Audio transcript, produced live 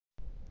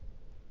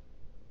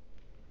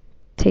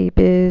Tape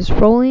is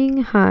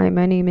rolling. Hi,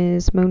 my name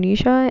is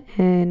Monisha,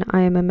 and I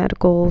am a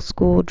medical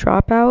school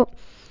dropout.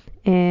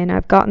 And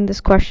I've gotten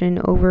this question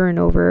over and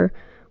over: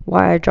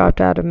 why I dropped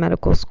out of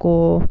medical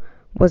school.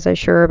 Was I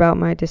sure about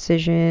my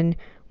decision?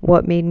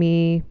 What made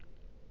me,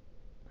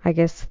 I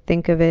guess,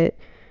 think of it?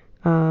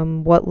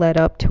 What led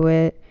up to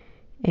it?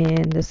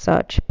 And the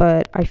such.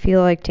 But I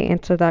feel like to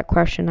answer that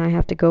question, I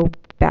have to go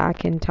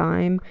back in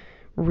time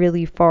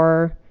really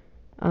far,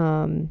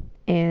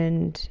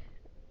 and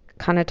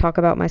kind of talk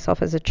about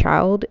myself as a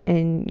child,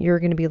 and you're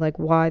going to be like,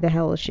 why the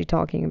hell is she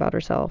talking about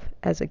herself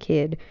as a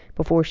kid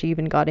before she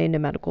even got into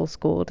medical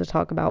school to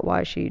talk about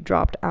why she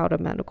dropped out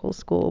of medical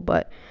school?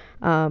 But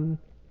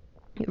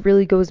it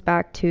really goes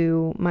back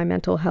to my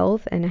mental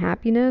health and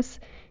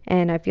happiness,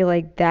 and I feel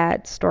like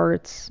that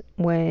starts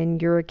when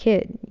you're a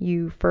kid.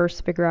 You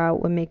first figure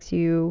out what makes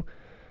you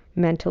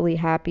mentally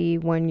happy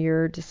when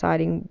you're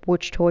deciding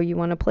which toy you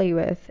want to play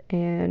with.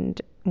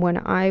 And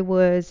when I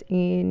was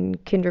in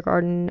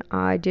kindergarten,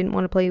 I didn't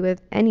want to play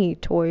with any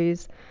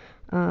toys.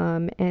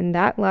 And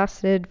that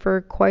lasted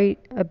for quite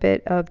a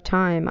bit of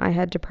time. I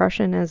had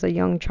depression as a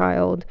young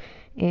child,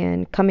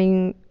 and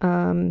coming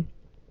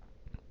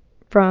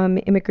from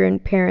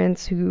immigrant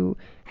parents who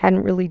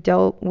hadn't really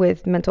dealt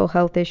with mental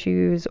health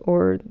issues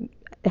or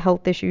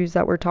health issues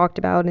that were talked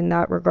about in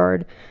that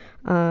regard,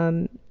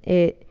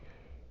 it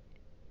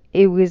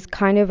it was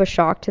kind of a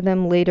shock to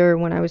them later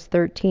when I was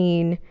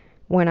 13,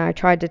 when I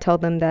tried to tell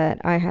them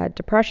that I had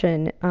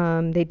depression.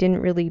 They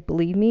didn't really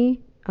believe me.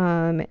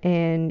 And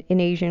in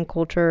Asian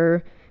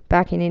culture,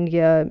 back in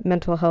India,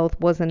 mental health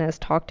wasn't as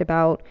talked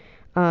about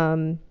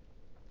um,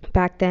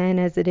 back then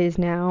as it is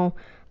now.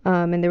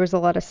 And there was a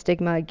lot of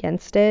stigma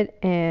against it.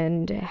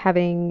 And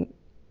having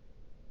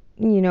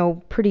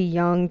pretty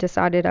young,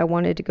 decided I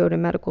wanted to go to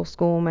medical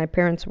school. My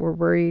parents were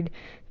worried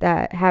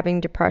that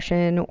having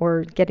depression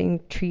or getting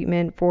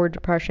treatment for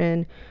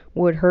depression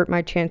would hurt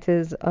my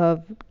chances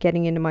of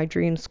getting into my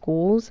dream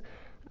schools.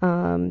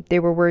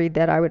 They were worried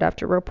that I would have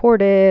to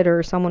report it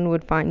or someone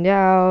would find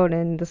out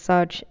and the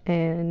such.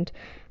 And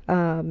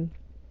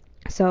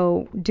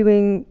so,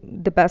 doing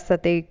the best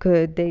that they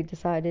could, they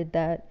decided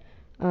that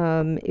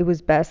it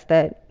was best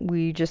that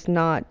we just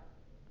not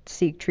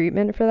seek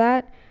treatment for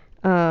that.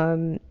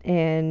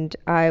 And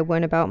I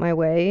went about my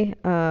way,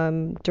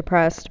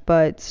 depressed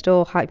but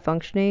still high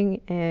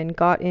functioning, and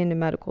got into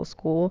medical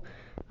school.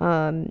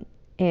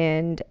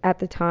 And at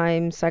the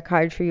time,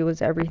 psychiatry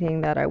was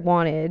everything that I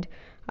wanted.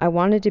 I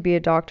wanted to be a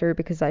doctor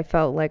because I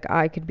felt like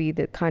I could be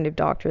the kind of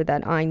doctor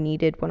that I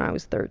needed when I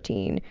was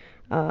 13,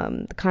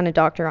 the kind of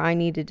doctor I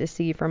needed to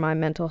see for my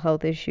mental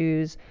health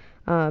issues,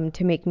 to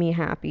make me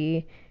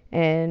happy.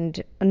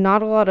 And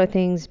not a lot of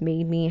things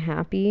made me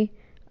happy.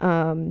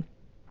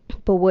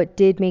 But what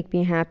did make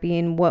me happy,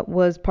 and what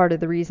was part of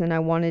the reason I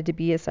wanted to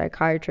be a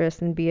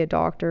psychiatrist and be a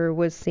doctor,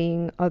 was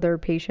seeing other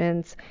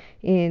patients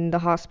in the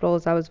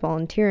hospitals I was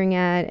volunteering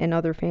at and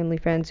other family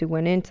friends who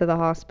went into the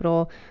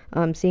hospital,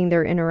 seeing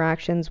their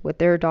interactions with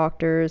their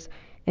doctors,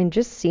 and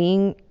just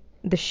seeing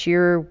the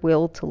sheer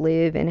will to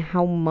live and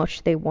how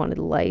much they wanted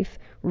life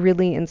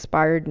really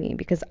inspired me,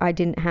 because I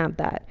didn't have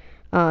that.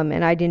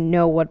 And I didn't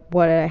know what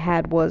I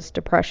had was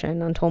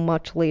depression until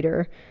much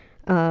later.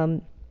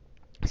 Um,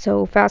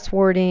 so fast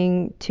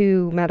forwarding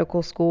to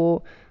medical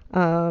school,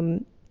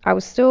 I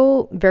was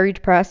still very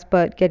depressed,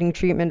 but getting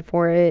treatment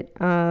for it.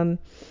 And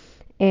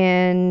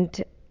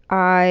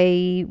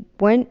I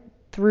went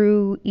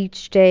through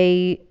each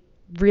day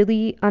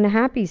really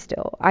unhappy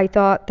still. I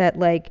thought that,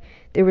 like,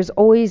 there was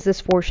always this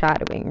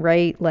foreshadowing,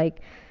 right?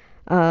 Like,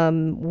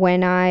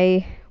 when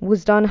I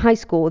was done high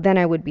school, then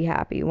I would be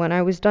happy. When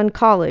I was done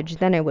college,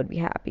 then I would be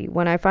happy.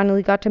 When I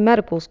finally got to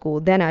medical school,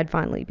 then I'd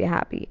finally be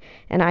happy.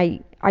 And I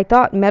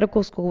thought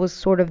medical school was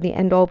sort of the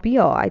end all be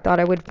all. I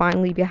thought I would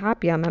finally be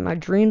happy. I'm at my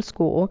dream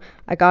school.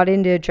 I got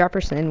into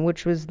Jefferson,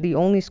 which was the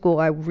only school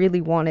I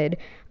really wanted,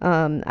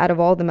 out of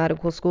all the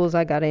medical schools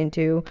I got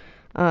into.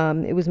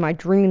 It was my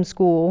dream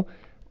school.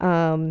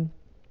 And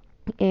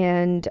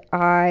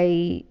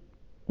I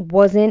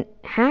wasn't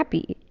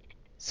happy.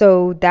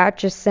 So that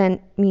just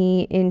sent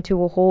me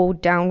into a whole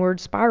downward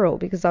spiral,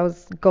 because I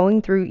was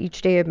going through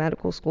each day of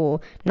medical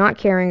school, not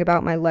caring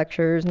about my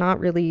lectures, not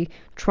really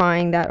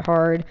trying that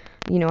hard.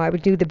 I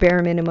would do the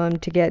bare minimum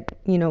to get,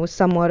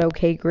 somewhat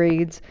okay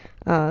grades,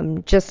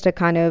 just to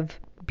kind of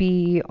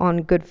be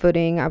on good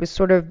footing. I was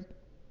sort of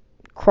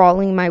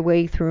crawling my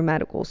way through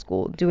medical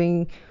school,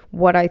 doing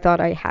what I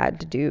thought I had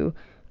to do,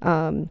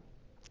 to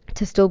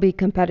still be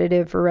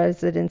competitive for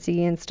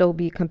residency and still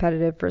be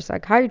competitive for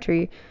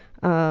psychiatry.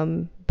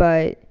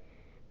 But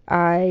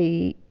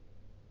I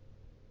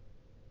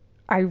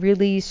I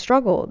really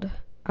struggled.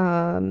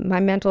 My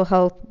mental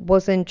health I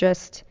wasn't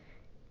just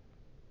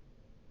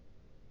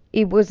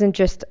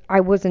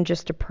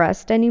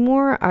depressed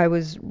anymore. I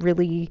was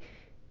really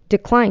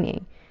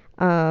declining.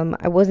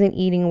 I wasn't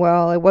eating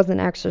well. I wasn't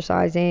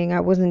exercising.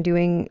 I wasn't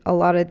doing a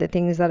lot of the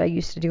things that I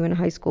used to do in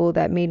high school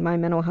that made my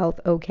mental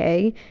health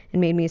okay and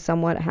made me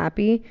somewhat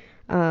happy.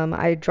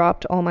 I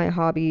dropped all my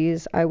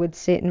hobbies. I would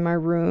sit in my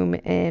room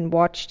and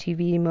watch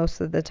TV most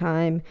of the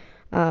time.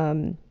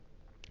 Um,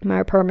 my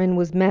apartment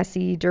was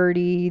messy,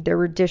 dirty. There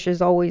were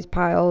dishes always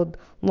piled,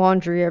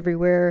 laundry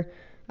everywhere.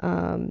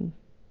 Um,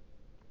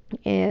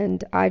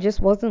 and I just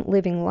wasn't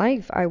living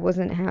life. I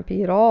wasn't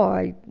happy at all.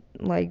 I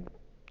like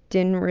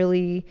didn't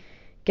really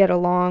get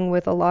along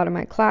with a lot of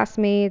my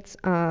classmates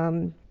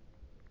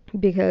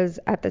because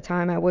at the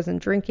time I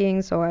wasn't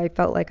drinking, so I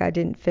felt like I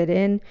didn't fit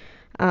in.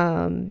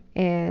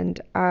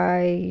 And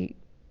I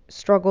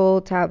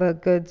struggled to have a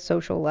good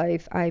social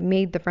life. I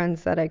made the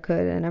friends that I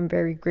could, and I'm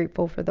very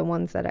grateful for the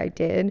ones that I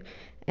did.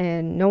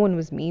 And no one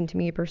was mean to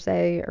me per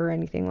se or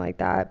anything like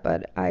that,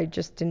 but I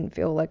just didn't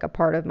feel like a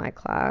part of my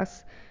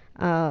class.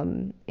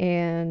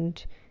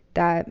 And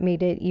that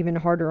made it even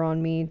harder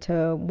on me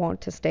to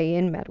want to stay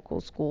in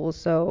medical school.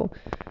 So,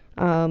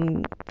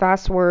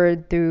 fast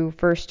forward through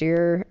first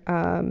year,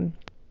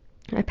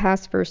 I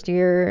passed first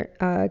year,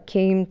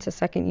 came to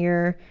second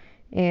year,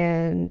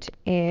 and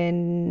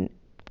in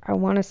I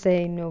want to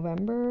say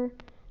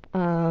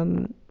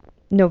um,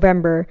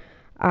 November,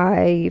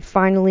 I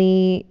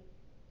finally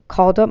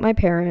called up my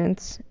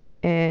parents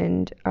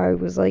and I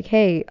was like,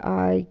 hey,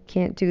 I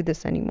can't do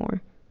this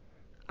anymore.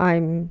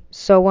 I'm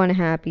so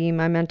unhappy.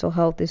 My mental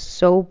health is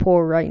so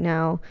poor right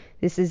now.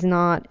 This is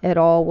not at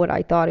all what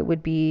I thought it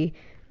would be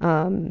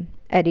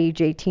at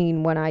age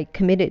 18 when I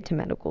committed to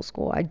medical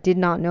school. I did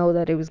not know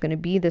that it was going to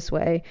be this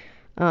way.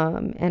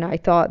 And I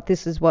thought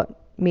this is what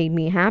made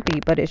me happy,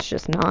 but it's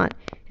just not.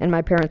 And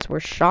my parents were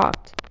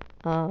shocked.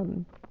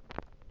 Um,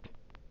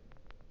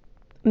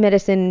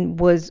 Medicine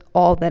was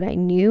all that I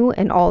knew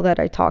and all that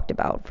I talked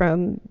about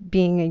from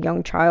being a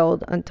young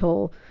child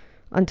until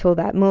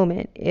that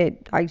moment.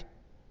 I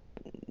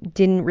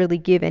didn't really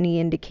give any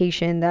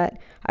indication that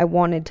I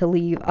wanted to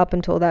leave up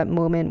until that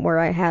moment where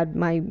I had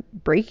my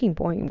breaking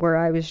point where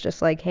I was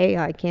just like, hey,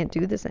 I can't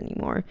do this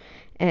anymore.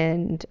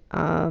 And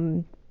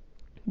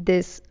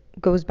this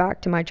goes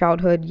back to my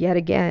childhood yet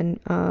again.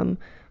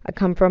 I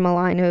come from a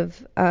line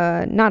of,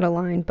 not a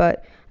line,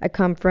 but I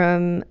come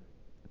from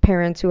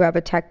parents who have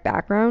a tech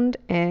background,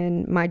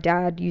 and my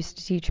dad used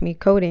to teach me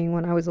coding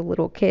when I was a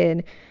little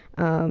kid.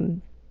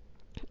 Um,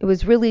 it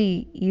was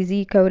really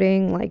easy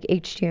coding, like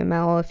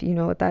HTML, if you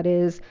know what that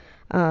is,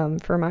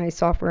 for my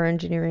software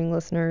engineering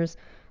listeners.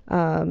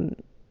 Um,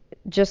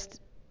 just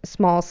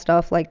small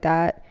stuff like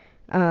that.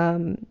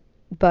 Um,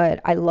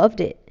 but I loved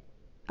it.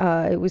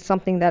 It was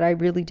something that I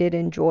really did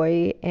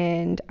enjoy,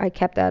 and I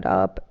kept that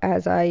up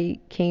as I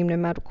came to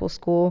medical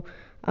school.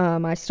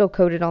 I still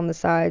coded on the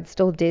side,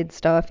 still did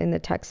stuff in the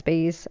tech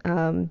space.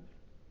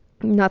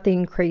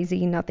 Nothing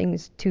crazy,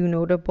 nothing's too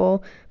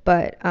notable,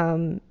 but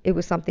it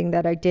was something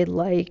that I did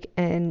like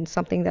and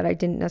something that I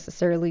didn't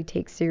necessarily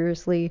take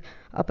seriously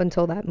up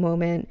until that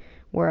moment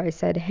where I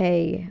said,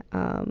 hey,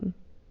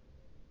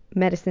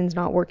 medicine's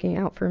not working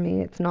out for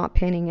me. It's not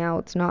panning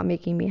out. It's not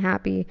making me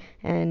happy,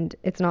 and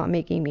it's not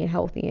making me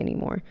healthy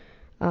anymore.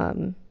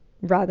 Um,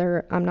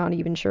 Rather, I'm not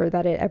even sure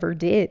that it ever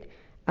did.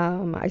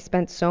 I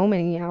spent so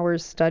many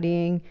hours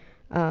studying,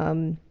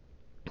 um,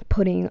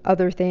 putting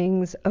other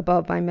things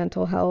above my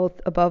mental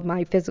health, above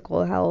my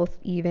physical health,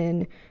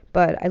 even.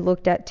 But I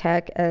looked at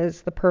tech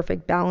as the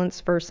perfect balance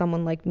for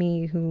someone like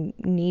me who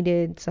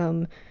needed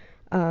some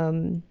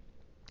um,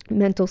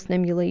 mental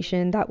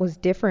stimulation that was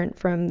different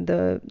from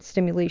the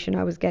stimulation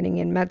I was getting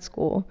in med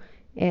school.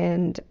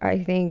 And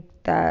I think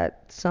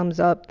that sums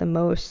up the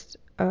most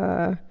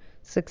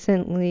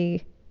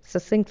succinctly,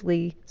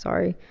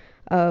 sorry,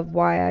 of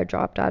why I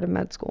dropped out of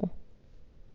med school.